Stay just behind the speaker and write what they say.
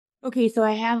Okay, so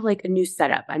I have like a new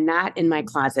setup. I'm not in my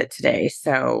closet today,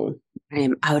 so I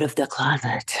am out of the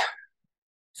closet.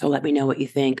 So let me know what you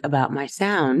think about my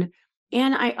sound.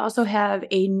 And I also have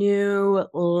a new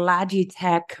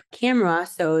Logitech camera.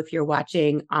 So if you're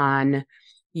watching on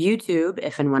YouTube,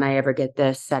 if and when I ever get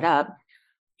this set up,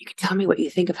 you can tell me what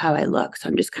you think of how I look. So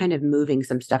I'm just kind of moving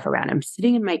some stuff around. I'm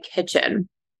sitting in my kitchen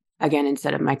again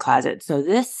instead of my closet. So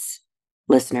this,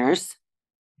 listeners,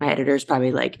 my editor's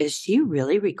probably like, is she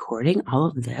really recording all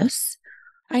of this?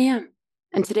 I am.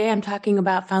 And today I'm talking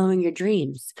about following your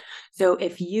dreams. So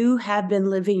if you have been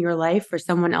living your life for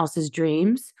someone else's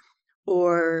dreams,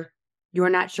 or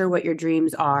you're not sure what your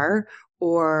dreams are,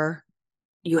 or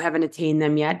you haven't attained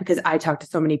them yet, because I talk to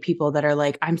so many people that are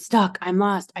like, I'm stuck, I'm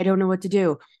lost, I don't know what to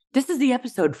do. This is the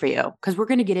episode for you because we're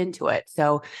going to get into it.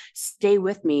 So stay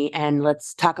with me and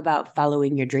let's talk about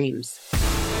following your dreams.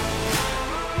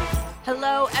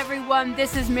 Hello, everyone.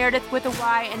 This is Meredith with a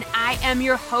Y, and I am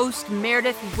your host,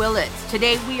 Meredith Willits.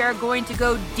 Today, we are going to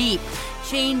go deep,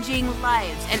 changing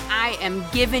lives, and I am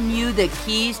giving you the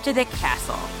keys to the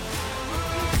castle.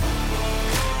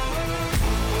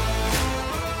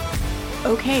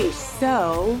 Okay,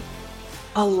 so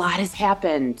a lot has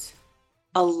happened.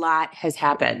 A lot has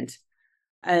happened.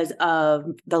 As of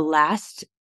the last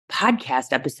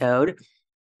podcast episode,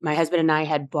 my husband and I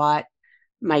had bought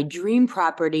my dream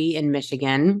property in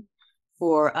Michigan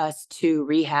for us to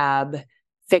rehab,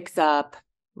 fix up,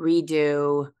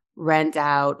 redo, rent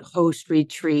out, host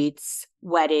retreats,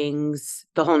 weddings,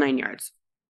 the whole nine yards.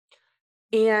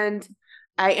 And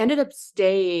I ended up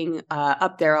staying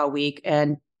up there all week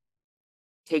and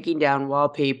taking down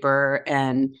wallpaper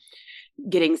and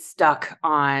getting stuck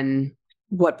on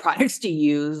what products to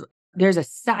use. There's a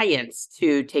science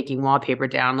to taking wallpaper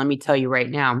down, let me tell you right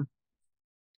now.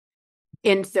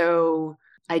 And so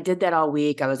I did that all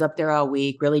week. I was up there all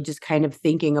week, really just kind of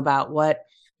thinking about what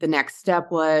the next step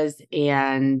was.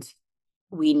 And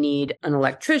we need an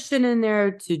electrician in there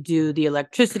to do the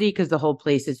electricity because the whole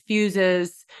place is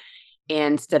fuses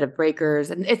instead of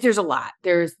breakers. And there's a lot.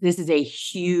 This is a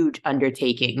huge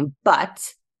undertaking, but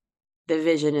the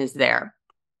vision is there.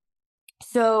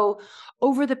 So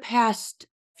over the past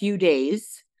few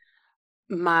days,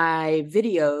 my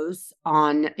videos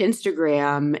on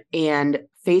Instagram and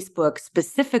Facebook,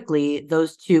 specifically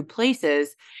those two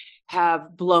places,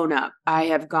 have blown up. I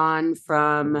have gone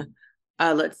from,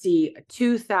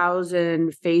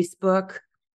 2,000 Facebook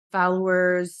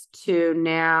followers to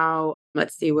now,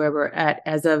 where we're at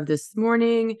as of this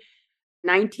morning,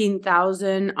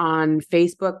 19,000 on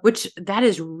Facebook, which that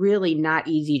is really not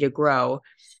easy to grow.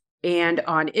 And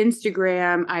on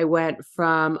Instagram, I went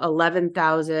from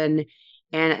 11,000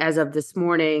 and as of this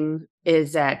morning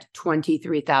is at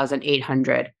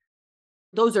 23,800.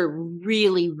 Those are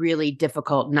really, really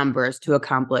difficult numbers to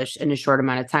accomplish in a short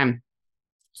amount of time.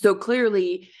 So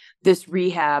clearly, this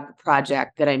rehab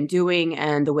project that I'm doing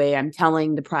and the way I'm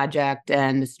telling the project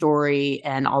and the story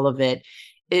and all of it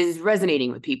is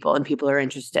resonating with people and people are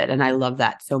interested. And I love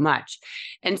that so much.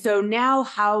 And so now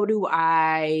how do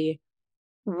I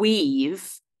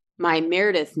weave my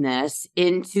Meredithness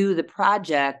into the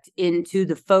project, into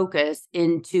the focus,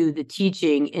 into the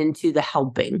teaching, into the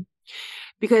helping?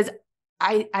 Because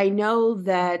I know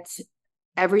that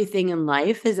everything in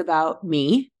life is about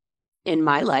me in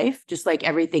my life, just like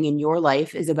everything in your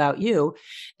life is about you.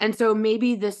 And so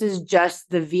maybe this is just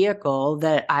the vehicle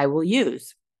that I will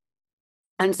use.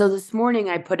 And so this morning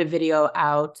I put a video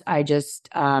out. I just,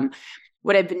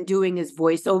 what I've been doing is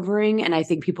voiceovering, and I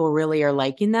think people really are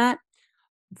liking that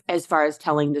as far as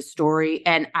telling the story.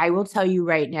 And I will tell you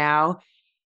right now,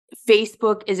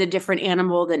 Facebook is a different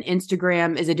animal than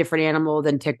Instagram is a different animal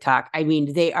than TikTok. I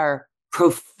mean, they are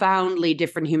profoundly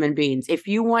different human beings. If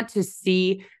you want to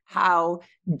see how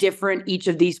different each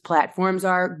of these platforms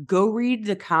are, go read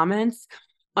the comments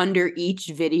under each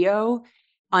video,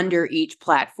 under each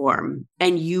platform,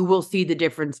 and you will see the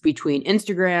difference between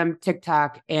Instagram,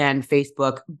 TikTok, and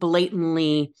Facebook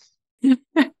blatantly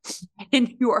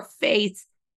in your face.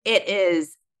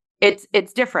 It's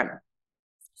different.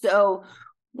 So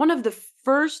one of the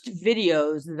first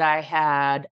videos that I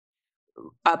had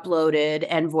uploaded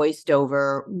and voiced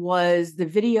over was the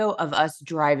video of us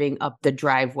driving up the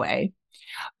driveway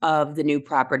of the new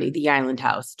property, the Island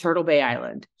House, Turtle Bay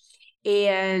Island.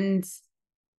 And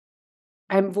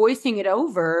I'm voicing it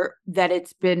over that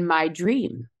it's been my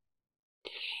dream.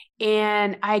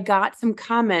 And I got some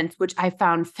comments, which I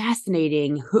found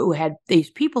fascinating, these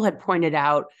people had pointed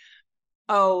out,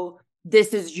 oh,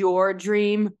 this is your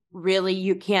dream. Really,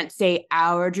 you can't say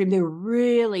our dream. They're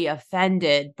really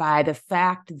offended by the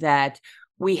fact that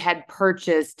we had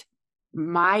purchased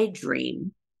my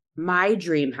dream. my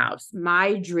dream house,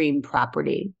 my dream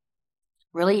property,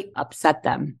 really upset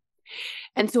them.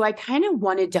 And so I kind of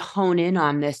wanted to hone in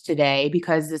on this today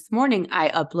because this morning I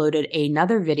uploaded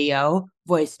another video,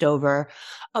 voiced over,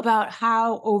 about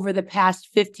how over the past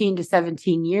 15 to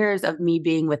 17 years of me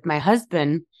being with my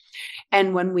husband,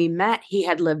 and when we met, he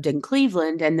had lived in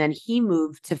Cleveland, and then he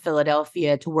moved to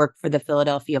Philadelphia to work for the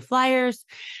Philadelphia Flyers,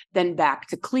 then back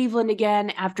to Cleveland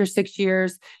again after 6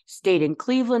 years, stayed in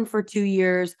Cleveland for 2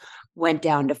 years, went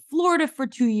down to Florida for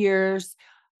 2 years,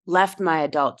 left my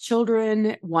adult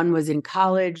children. One was in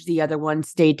college. The other one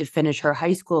stayed to finish her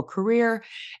high school career,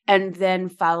 and then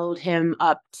followed him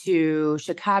up to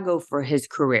Chicago for his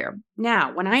career.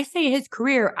 Now, when I say his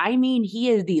career, I mean he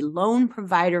is the loan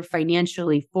provider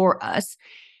financially for us.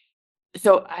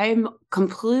 So I'm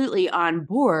completely on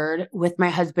board with my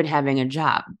husband having a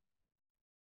job.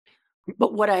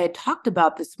 But what I had talked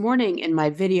about this morning in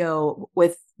my video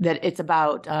with that it's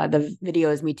about the video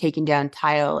is me taking down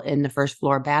tile in the first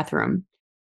floor bathroom,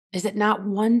 is that not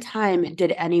one time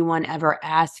did anyone ever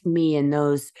ask me in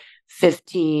those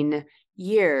 15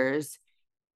 years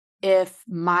if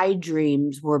my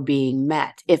dreams were being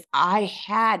met, if I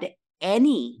had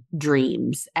any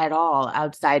dreams at all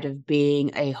outside of being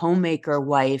a homemaker,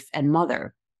 wife, and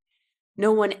mother.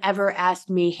 No one ever asked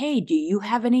me, hey, do you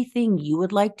have anything you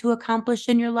would like to accomplish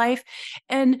in your life?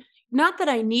 And not that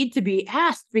I need to be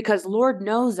asked, because Lord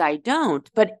knows I don't,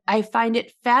 but I find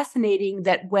it fascinating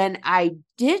that when I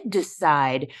did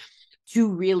decide to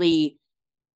really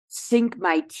sink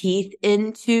my teeth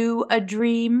into a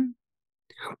dream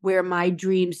where my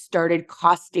dreams started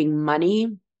costing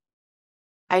money,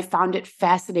 I found it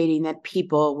fascinating that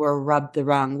people were rubbed the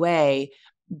wrong way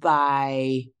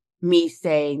by me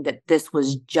saying that this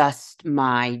was just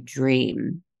my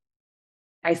dream.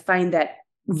 I find that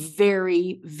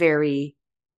very, very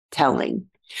telling.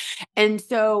 And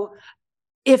so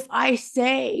if I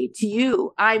say to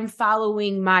you, I'm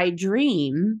following my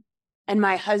dream, and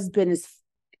my husband is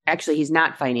actually, he's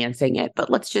not financing it, but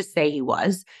let's just say he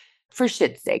was for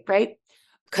shit's sake, right?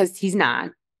 Because he's not.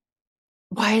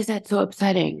 Why is that so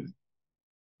upsetting?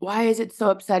 Why is it so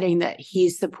upsetting that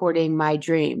he's supporting my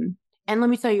dream? And let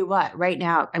me tell you what, right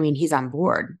now, I mean, he's on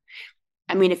board.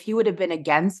 I mean, if he would have been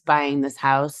against buying this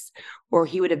house, or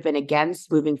he would have been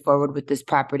against moving forward with this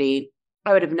property,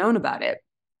 I would have known about it.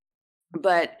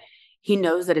 But he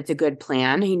knows that it's a good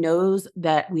plan. He knows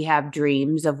that we have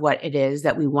dreams of what it is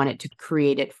that we want it to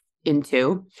create it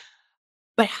into.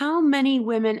 But how many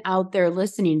women out there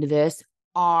listening to this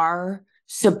are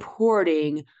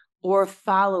supporting or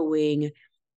following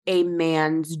a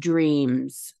man's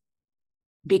dreams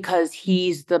because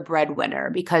he's the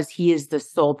breadwinner, because he is the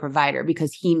sole provider,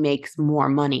 because he makes more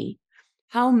money?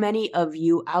 How many of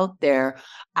you out there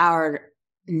are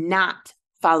not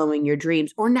following your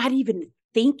dreams, or not even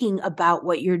thinking about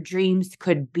what your dreams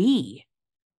could be?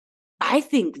 I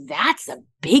think that's a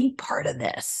big part of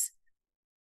this.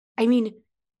 I mean,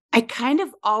 I kind of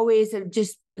always have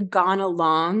just gone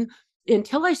along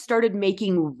until I started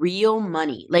making real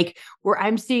money, like where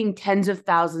I'm seeing tens of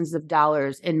thousands of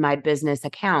dollars in my business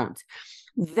account.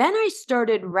 Then I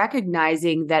started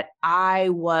recognizing that I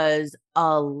was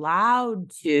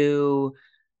allowed to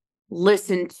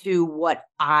listen to what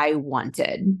I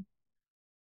wanted,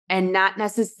 and not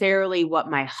necessarily what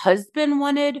my husband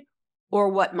wanted, or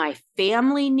what my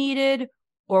family needed,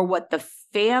 or what the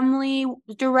family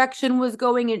direction was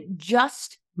going in,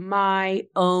 just my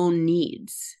own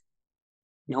needs.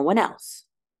 No one else.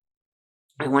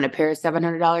 I want a pair of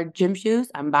 $700 gym shoes.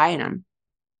 I'm buying them.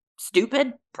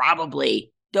 Stupid?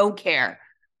 Probably. Don't care.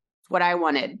 It's what I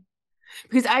wanted.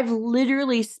 Because I've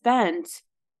literally spent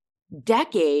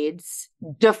decades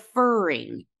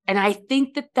deferring. And I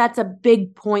think that that's a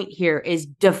big point here, is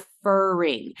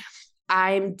deferring.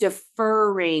 I'm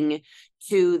deferring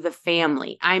to the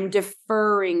family. I'm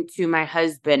deferring to my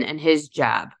husband and his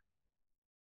job.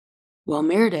 Well,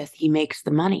 Meredith, he makes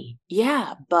the money.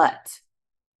 Yeah, but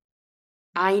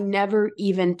I never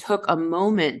even took a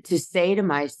moment to say to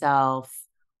myself,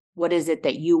 what is it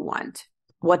that you want?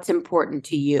 What's important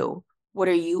to you? What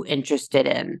are you interested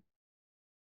in?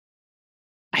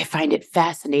 I find it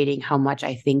fascinating how much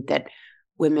I think that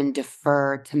women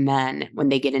defer to men when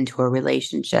they get into a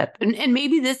relationship. And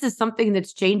maybe this is something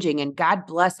that's changing, and God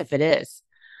bless if it is.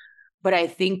 But I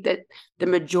think that the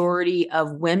majority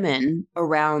of women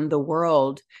around the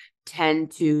world tend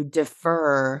to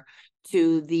defer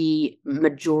to the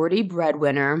majority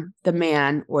breadwinner, the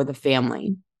man or the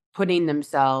family, putting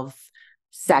themselves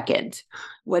second,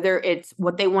 whether it's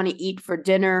what they want to eat for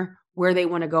dinner, where they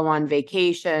want to go on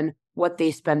vacation, what they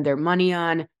spend their money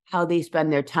on, how they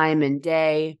spend their time and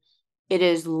day. It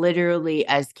is literally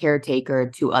as caretaker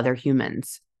to other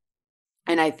humans.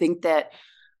 And I think that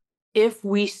if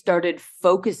we started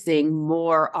focusing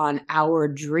more on our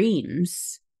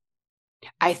dreams,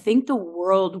 I think the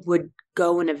world would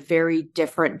go in a very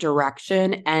different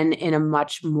direction and in a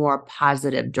much more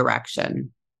positive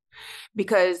direction,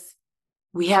 because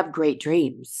we have great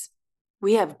dreams.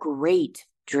 We have great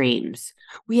dreams.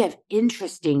 We have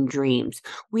interesting dreams.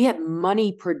 We have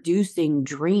money producing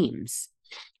dreams.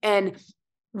 And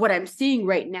what I'm seeing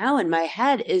right now in my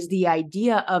head is the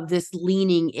idea of this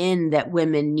leaning in that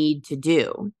women need to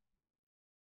do.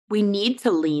 We need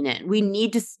to lean in. We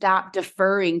need to stop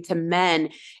deferring to men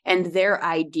and their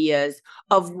ideas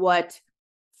of what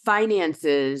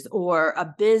finances or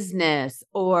a business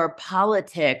or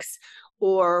politics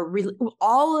or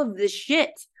all of the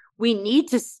shit. We need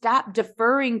to stop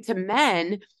deferring to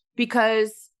men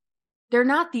because they're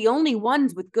not the only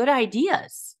ones with good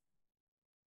ideas.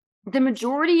 The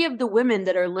majority of the women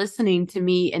that are listening to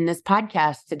me in this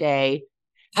podcast today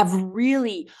have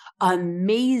really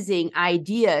amazing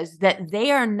ideas that they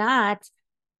are not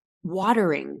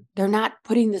watering. They're not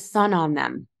putting the sun on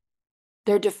them.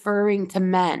 They're deferring to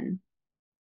men.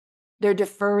 They're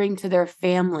deferring to their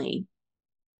family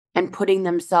and putting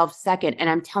themselves second. And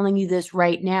I'm telling you this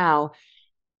right now,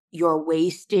 you're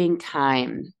wasting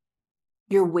time.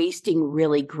 You're wasting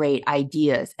really great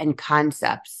ideas and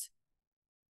concepts.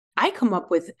 I come up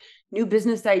with new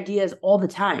business ideas all the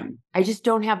time. I just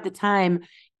don't have the time,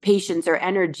 patience, or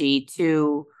energy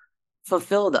to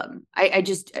fulfill them.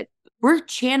 We're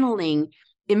channeling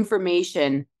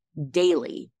information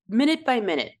daily, minute by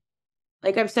minute.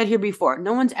 Like I've said here before,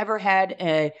 no one's ever had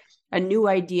a new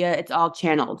idea. It's all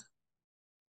channeled.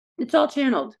 It's all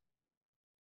channeled.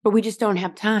 But we just don't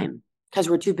have time because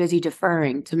we're too busy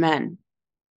deferring to men.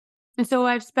 And so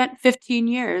I've spent 15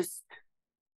 years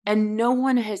and no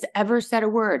one has ever said a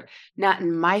word, not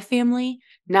in my family,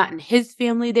 not in his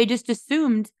family. They just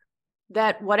assumed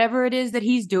that whatever it is that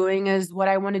he's doing is what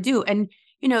I want to do. And,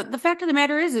 the fact of the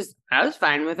matter is I was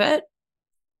fine with it.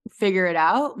 Figure it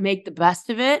out, make the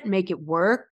best of it, make it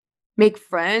work, make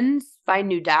friends, find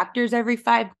new doctors every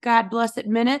 5 God blessed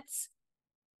minutes,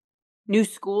 new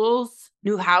schools,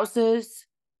 new houses.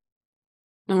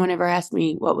 No one ever asked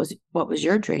me, what was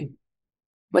your dream?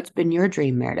 What's been your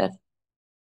dream, Meredith?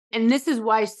 And this is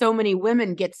why so many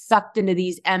women get sucked into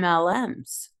these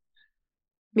MLMs.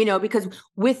 Because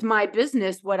with my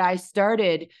business, what I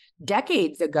started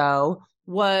decades ago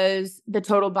was the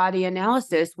total body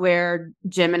analysis, where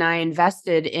Jim and I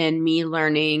invested in me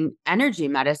learning energy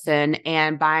medicine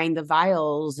and buying the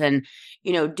vials and,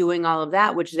 doing all of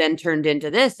that, which then turned into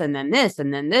this and then this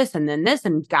and then this and then this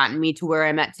and gotten me to where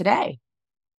I'm at today.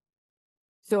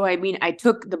 So, I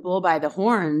took the bull by the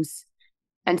horns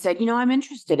and said, I'm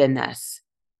interested in this.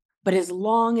 But as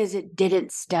long as it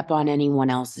didn't step on anyone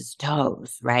else's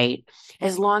toes, right?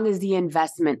 As long as the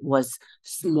investment was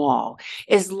small,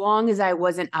 as long as I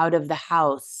wasn't out of the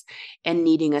house and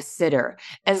needing a sitter,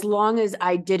 as long as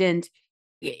I didn't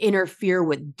interfere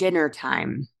with dinner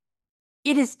time,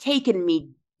 it has taken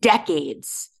me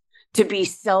decades to be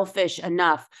selfish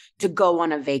enough to go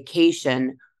on a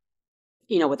vacation,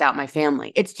 without my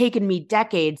family. It's taken me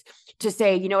decades to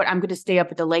say, you know what, I'm going to stay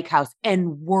up at the lake house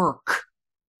and work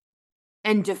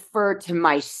and defer to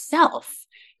myself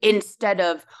instead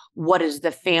of what does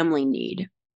the family need.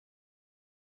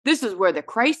 This is where the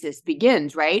crisis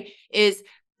begins, right? Is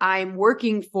I'm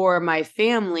working for my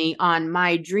family on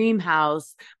my dream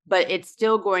house, but it's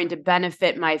still going to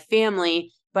benefit my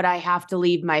family, but I have to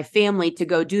leave my family to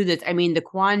go do this. The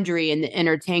quandary and the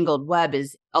intertangled web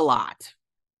is a lot.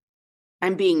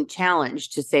 I'm being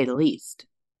challenged, to say the least.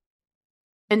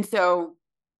 And so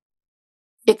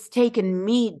it's taken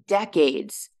me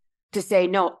decades to say,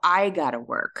 no, I got to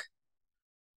work.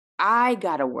 I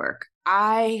got to work.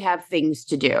 I have things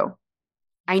to do.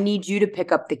 I need you to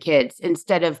pick up the kids,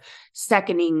 instead of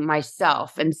seconding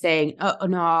myself and saying, oh,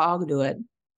 no, I'll do it.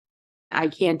 I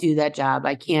can't do that job.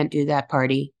 I can't do that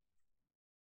party.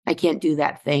 I can't do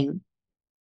that thing.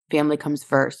 Family comes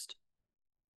first.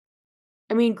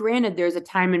 Granted, there's a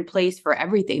time and place for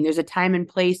everything. There's a time and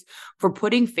place for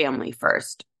putting family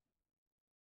first.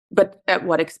 But at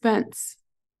what expense?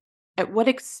 At what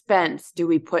expense do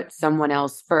we put someone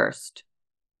else first?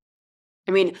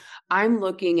 I'm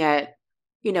looking at,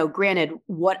 granted,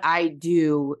 what I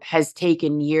do has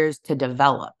taken years to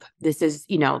develop. This is,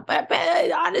 but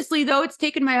honestly, though, it's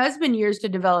taken my husband years to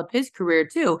develop his career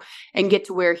too and get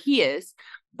to where he is.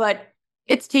 But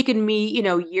it's taken me,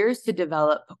 years to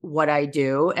develop what I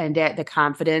do and the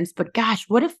confidence. But gosh,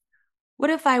 what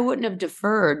if I wouldn't have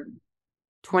deferred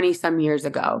 20 some years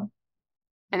ago?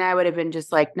 And I would have been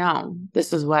just like, no,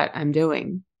 this is what I'm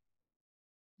doing.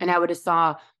 And I would have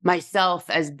saw myself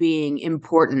as being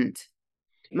important,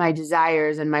 my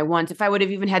desires and my wants. If I would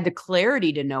have even had the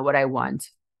clarity to know what I want,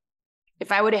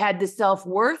 if I would have had the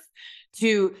self-worth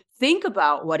to think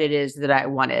about what it is that I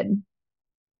wanted.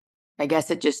 I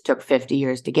guess it just took 50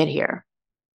 years to get here,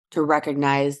 to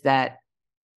recognize that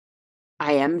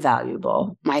I am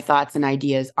valuable. My thoughts and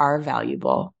ideas are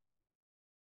valuable.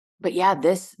 But yeah,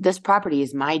 this property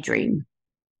is my dream.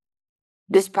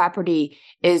 This property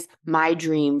is my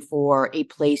dream for a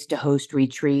place to host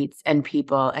retreats and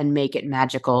people and make it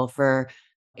magical for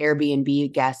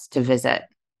Airbnb guests to visit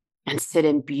and sit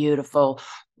in beautiful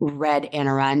red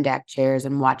Adirondack chairs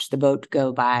and watch the boat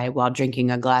go by while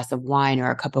drinking a glass of wine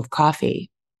or a cup of coffee.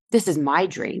 This is my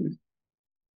dream.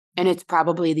 And it's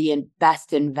probably the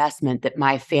best investment that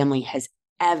my family has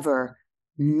ever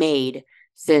made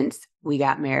since we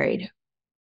got married.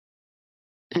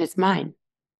 And it's mine.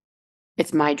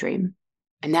 It's my dream.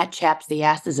 And that chaps the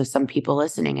asses of some people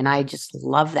listening. And I just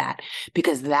love that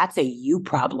because that's a you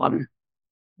problem.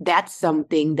 That's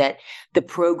something that the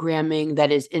programming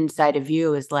that is inside of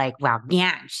you is like, well,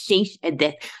 yeah,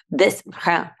 this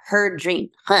her dream.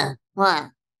 Huh.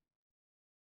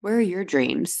 Where are your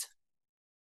dreams?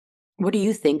 What are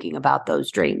you thinking about those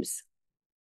dreams?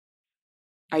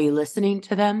 Are you listening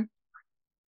to them?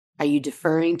 Are you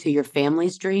deferring to your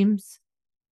family's dreams?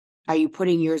 Are you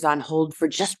putting yours on hold for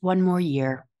just one more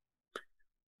year?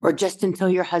 Or just until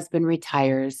your husband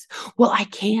retires? Well, I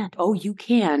can't. Oh, you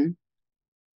can.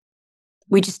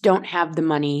 We just don't have the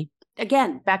money.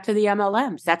 Again, back to the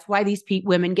MLMs. That's why these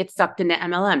women get sucked into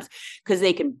MLMs, because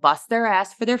they can bust their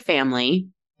ass for their family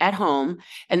at home,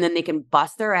 and then they can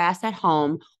bust their ass at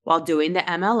home while doing the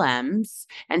MLMs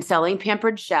and selling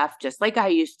Pampered Chef, just like I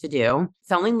used to do,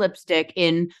 selling lipstick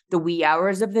in the wee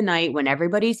hours of the night when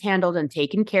everybody's handled and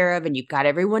taken care of, and you've got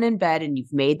everyone in bed and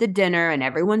you've made the dinner and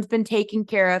everyone's been taken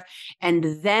care of,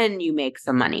 and then you make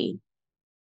some money.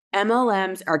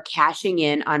 MLMs are cashing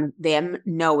in on them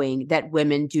knowing that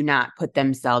women do not put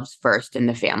themselves first in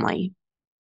the family.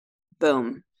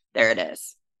 Boom. There it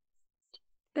is.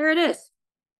 There it is.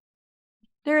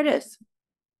 There it is.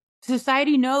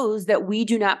 Society knows that we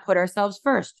do not put ourselves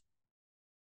first.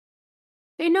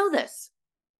 They know this.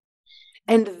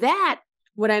 And that,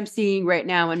 what I'm seeing right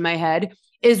now in my head,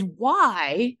 is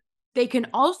why they can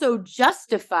also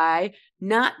justify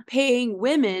not paying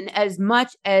women as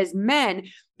much as men,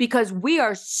 because we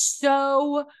are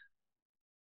so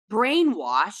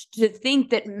brainwashed to think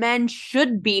that men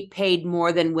should be paid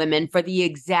more than women for the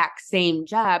exact same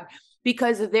job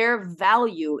because their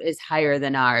value is higher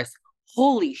than ours.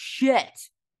 Holy shit.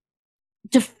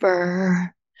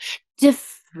 Defer.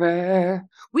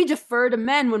 We defer to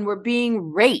men when we're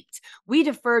being raped. We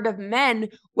defer to men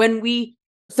when we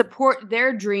support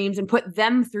their dreams and put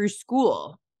them through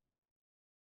school.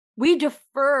 We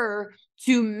defer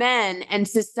to men and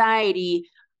society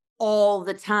all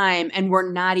the time, and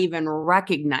we're not even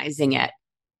recognizing it.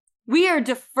 We are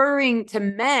deferring to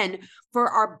men for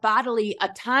our bodily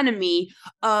autonomy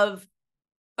of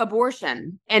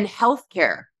abortion and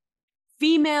healthcare.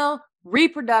 Female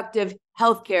reproductive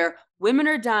healthcare. Women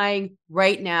are dying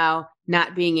right now,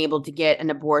 not being able to get an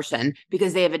abortion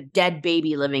because they have a dead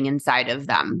baby living inside of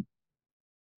them,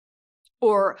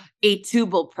 or a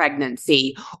tubal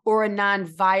pregnancy, or a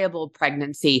non-viable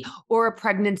pregnancy, or a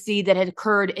pregnancy that had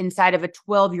occurred inside of a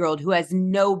 12-year-old who has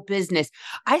no business.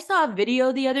 I saw a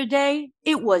video the other day.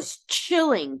 It was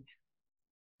chilling.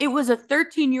 It was a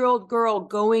 13-year-old girl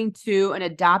going to an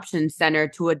adoption center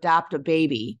to adopt a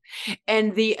baby.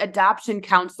 And the adoption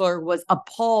counselor was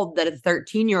appalled that a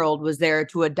 13-year-old was there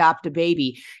to adopt a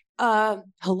baby.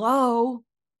 Hello?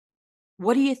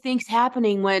 What do you think's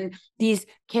happening when these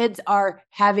kids are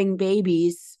having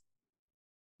babies?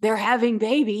 They're having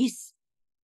babies,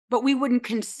 but we wouldn't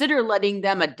consider letting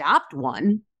them adopt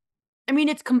one. I mean,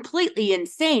 it's completely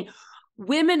insane.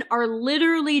 Women are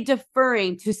literally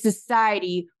deferring to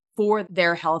society for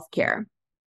their health care.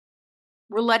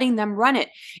 We're letting them run it.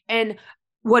 And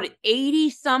what,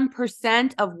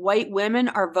 80% of white women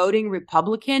are voting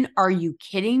Republican? Are you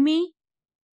kidding me?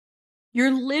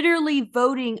 You're literally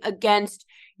voting against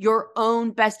your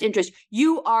own best interest.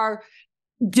 You are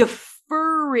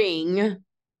deferring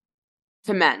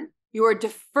to men. You are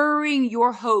deferring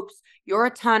your hopes, your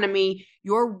autonomy,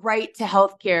 your right to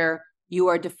healthcare. You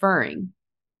are deferring.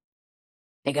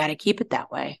 They got to keep it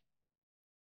that way.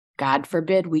 God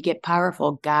forbid we get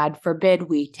powerful. God forbid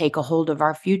we take a hold of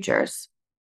our futures.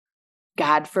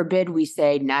 God forbid we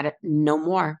say no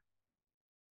more.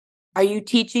 Are you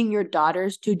teaching your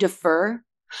daughters to defer?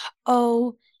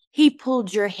 Oh, He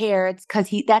pulled your hair. It's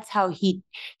because that's how he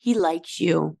likes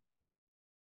you.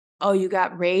 Oh, you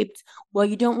got raped? Well,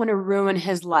 you don't want to ruin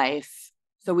his life,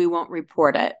 so we won't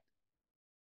report it.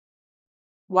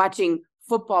 Watching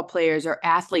football players or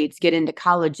athletes get into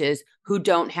colleges who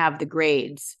don't have the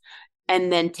grades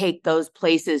and then take those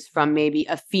places from maybe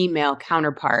a female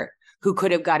counterpart who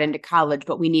could have got into college,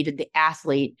 but we needed the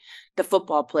athlete, the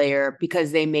football player,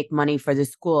 because they make money for the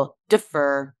school.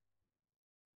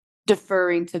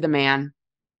 Deferring to the man.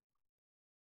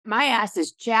 My ass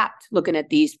is chapped looking at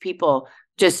these people,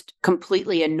 just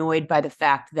completely annoyed by the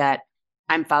fact that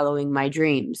I'm following my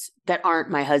dreams that aren't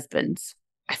my husband's.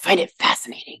 I find it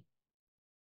fascinating.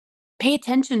 Pay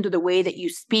attention to the way that you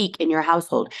speak in your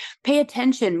household. Pay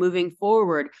attention moving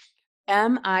forward.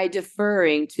 Am I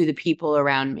deferring to the people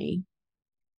around me?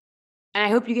 And I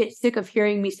hope you get sick of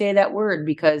hearing me say that word,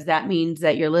 because that means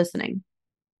that you're listening.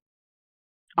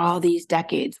 All these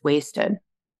decades wasted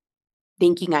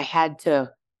thinking I had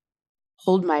to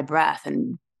hold my breath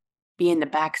and be in the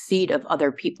back seat of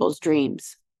other people's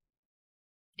dreams.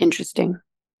 Interesting.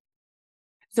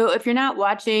 So if you're not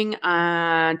watching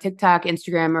on TikTok,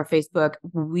 Instagram, or Facebook,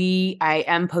 I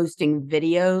am posting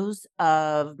videos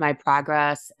of my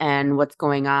progress and what's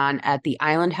going on at the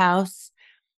Island House.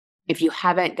 If you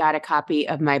haven't got a copy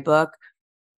of my book,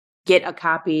 get a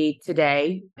copy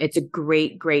today. It's a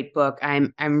great, great book.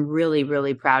 I'm really,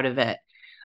 really proud of it.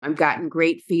 I've gotten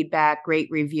great feedback, great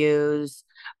reviews.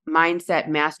 Mindset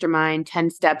Mastermind, 10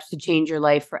 Steps to Change Your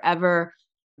Life Forever.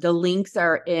 The links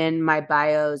are in my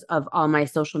bios of all my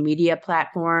social media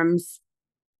platforms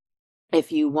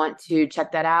if you want to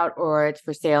check that out, or it's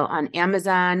for sale on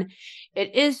Amazon.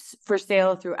 It is for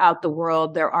sale throughout the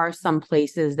world. There are some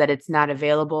places that it's not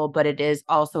available, but it is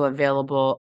also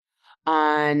available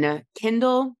on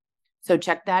Kindle. So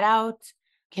check that out.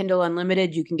 Kindle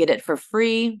Unlimited, you can get it for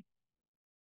free.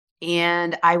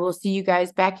 And I will see you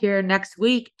guys back here next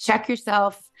week. Check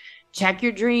yourself, check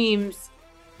your dreams.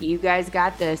 You guys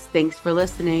got this. Thanks for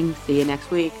listening. See you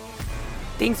next week.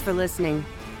 Thanks for listening.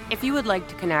 If you would like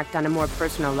to connect on a more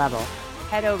personal level,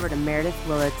 head over to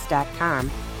meredithwillits.com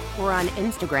or on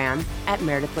Instagram at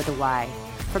Meredith with a Y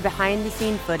for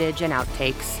behind-the-scene footage and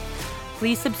outtakes.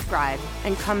 Please subscribe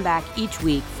and come back each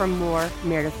week for more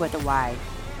Meredith with a Y.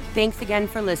 Thanks again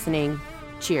for listening.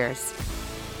 Cheers.